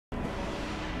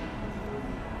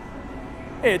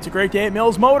It's a great day at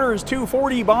Mills Motors,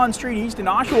 240 Bond Street East in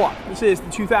Oshawa. This is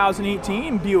the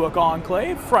 2018 Buick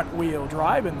Enclave, front wheel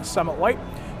drive in the Summit White.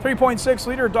 3.6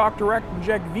 liter direct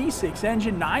inject V6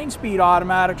 engine, 9-speed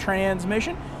automatic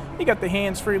transmission. You got the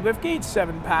hands-free liftgate,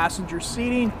 7 passenger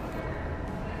seating,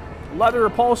 leather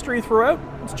upholstery throughout.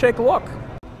 Let's take a look.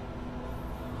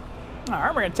 All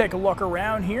right, we're gonna take a look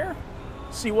around here,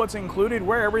 see what's included,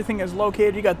 where everything is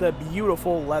located. You got the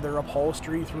beautiful leather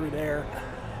upholstery through there.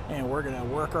 And we're going to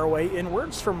work our way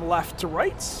inwards from left to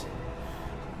right.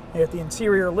 You have the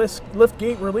interior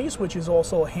liftgate release, which is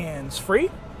also hands-free.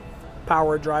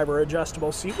 Power driver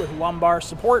adjustable seat with lumbar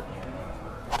support.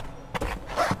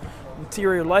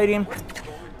 Interior lighting.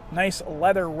 Nice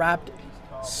leather-wrapped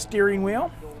steering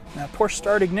wheel. Now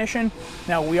push-start ignition.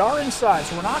 Now we are inside,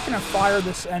 so we're not going to fire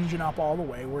this engine up all the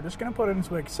way. We're just going to put it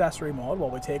into accessory mode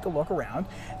while we take a look around.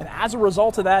 And as a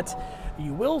result of that,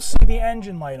 you will see the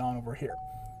engine light on over here.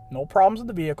 No problems with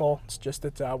the vehicle, it's just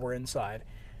that we're inside.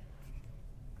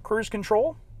 Cruise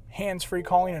control, hands-free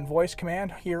calling and voice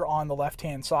command here on the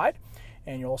left-hand side.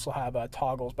 And you also have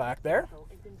toggles back there.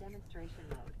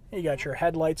 You got your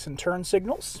headlights and turn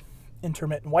signals,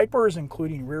 intermittent wipers,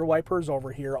 including rear wipers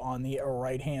over here on the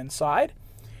right-hand side.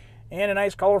 And a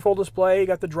nice colorful display. You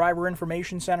got the driver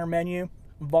information center menu,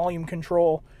 volume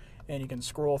control, and you can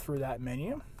scroll through that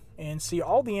menu and see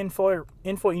all the info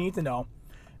you need to know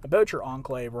about your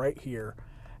Enclave right here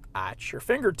at your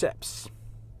fingertips.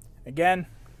 Again,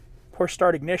 push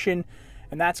start ignition,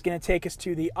 and that's going to take us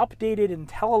to the updated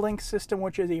IntelliLink system,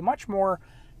 which is a much more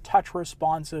touch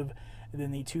responsive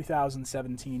than the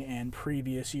 2017 and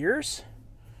previous years.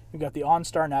 We've got the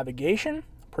OnStar navigation,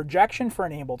 projection for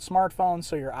enabled smartphones,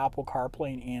 so your Apple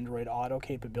CarPlay and Android Auto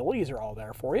capabilities are all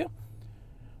there for you.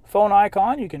 Phone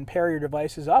icon, you can pair your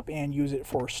devices up and use it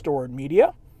for stored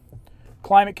media.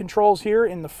 Climate controls here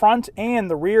in the front and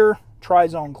the rear,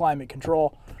 tri-zone climate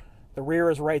control. The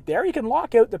rear is right there. You can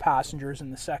lock out the passengers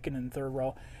in the second and third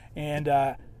row and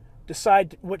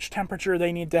decide which temperature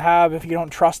they need to have if you don't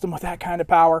trust them with that kind of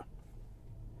power.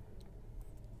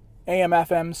 AM,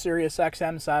 FM, Sirius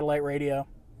XM, satellite radio,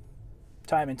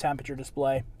 time and temperature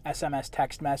display, SMS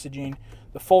text messaging,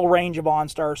 the full range of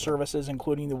OnStar services,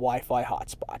 including the Wi-Fi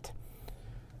hotspot.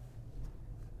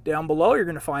 Down below, you're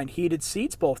going to find heated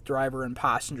seats, both driver and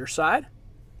passenger side.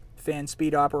 Fan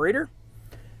speed operator.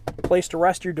 Place to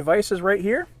rest your devices right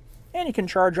here. And you can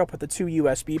charge up with the 2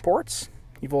 USB ports.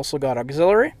 You've also got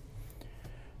auxiliary.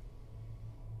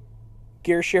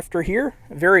 Gear shifter here.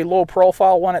 Very low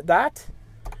profile one at that.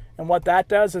 And what that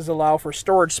does is allow for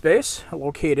storage space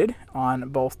located on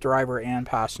both driver and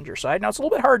passenger side. Now, it's a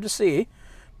little bit hard to see,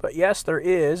 but yes, there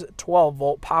is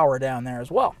 12-volt power down there as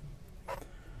well.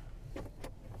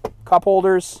 Cup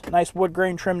holders, nice wood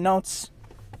grain trim notes,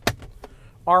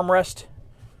 armrest,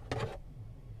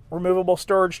 removable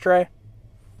storage tray,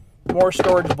 more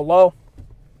storage below,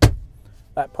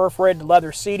 that perforated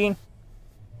leather seating,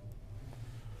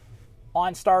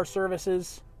 OnStar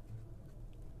services,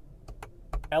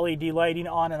 LED lighting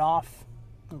on and off,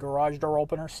 garage door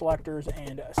opener selectors,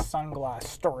 and sunglass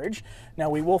storage. Now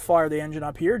we will fire the engine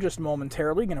up here just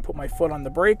momentarily. Going to put my foot on the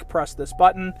brake, press this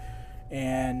button,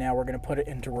 and now we're going to put it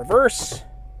into reverse.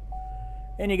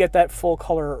 And you get that full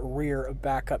color rear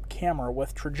backup camera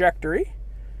with trajectory.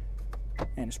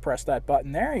 And just press that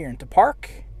button there. You're into park.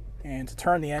 And to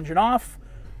turn the engine off,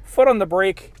 foot on the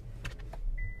brake,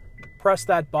 press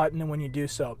that button, and when you do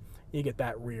so, you get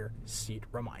that rear seat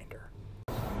reminder.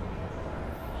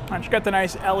 And you got the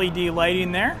nice LED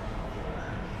lighting there.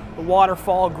 The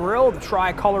waterfall grille, the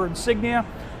tricolor insignia.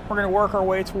 We're going to work our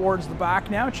way towards the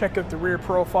back now. Check out the rear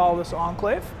profile of this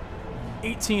Enclave.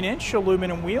 18-inch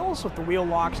aluminum wheels with the wheel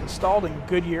locks installed in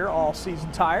Goodyear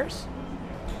all-season tires.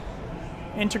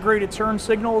 Integrated turn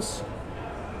signals.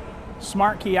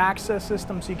 Smart key access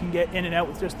system so you can get in and out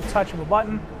with just the touch of a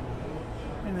button.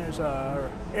 And there's an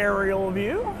aerial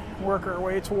view. Work our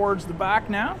way towards the back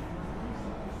now.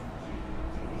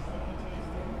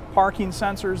 Parking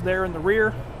sensors there in the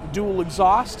rear. Dual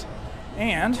exhaust.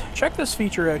 And check this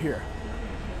feature out here.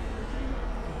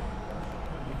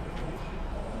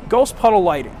 Ghost puddle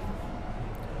lighting.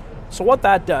 So what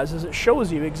that does is it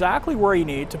shows you exactly where you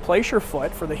need to place your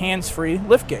foot for the hands-free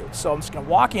liftgate. So I'm just going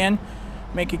to walk in,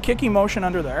 make a kicking motion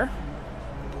under there.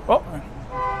 Oh,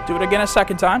 do it again a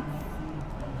second time.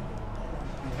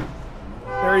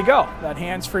 There you go. That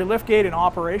hands-free liftgate in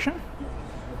operation.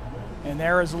 And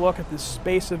there is a look at the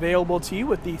space available to you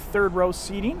with the third row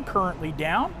seating currently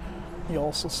down. You'll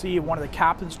also see one of the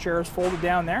captain's chairs folded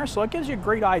down there, so it gives you a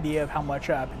great idea of how much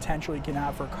potential you can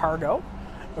have for cargo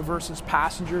versus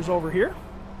passengers over here.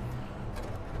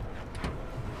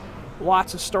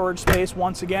 Lots of storage space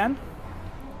once again.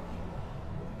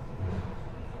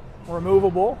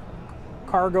 Removable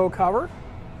cargo cover.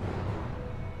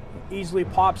 Easily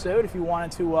pops out if you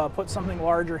wanted to put something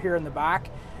larger here in the back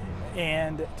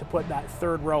and to put that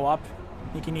third row up.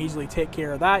 You can easily take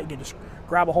care of that. You can just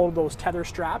grab a hold of those tether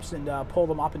straps and pull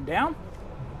them up and down.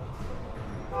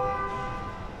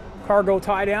 Cargo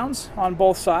tie downs on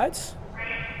both sides.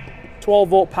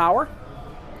 12-volt power.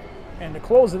 And to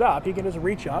close it up, you can just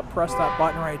reach up, press that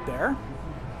button right there,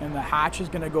 and the hatch is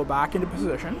going to go back into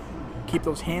position. Keep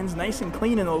those hands nice and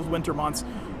clean in those winter months.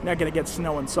 You're not going to get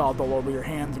snow and salt all over your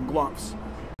hands and gloves.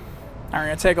 All right,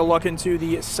 going to take a look into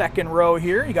the second row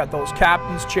here. You got those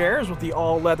captain's chairs with the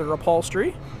all-leather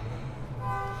upholstery.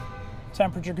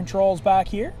 Temperature controls back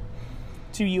here.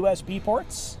 2 USB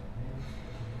ports.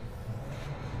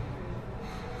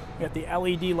 You got the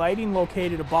LED lighting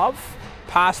located above.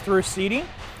 Pass-through seating.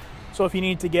 So if you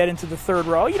need to get into the third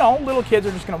row, you know, little kids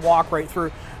are just going to walk right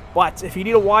through. But if you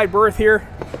need a wide berth here,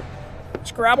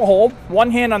 just grab a hold, one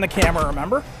hand on the camera,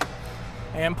 remember,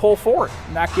 and pull forward.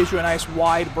 And that gives you a nice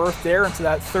wide berth there into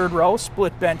that third row,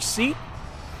 split bench seat.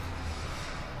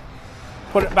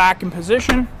 Put it back in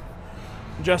position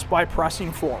just by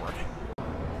pressing forward.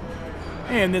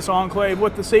 And this Enclave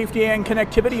with the safety and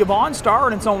connectivity of OnStar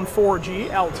and its own 4G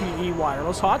LTE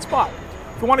wireless hotspot.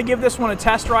 If you want to give this one a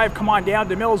test drive, come on down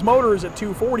to Mills Motors at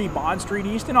 240 Bond Street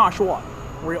East in Oshawa,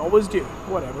 where we always do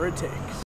whatever it takes.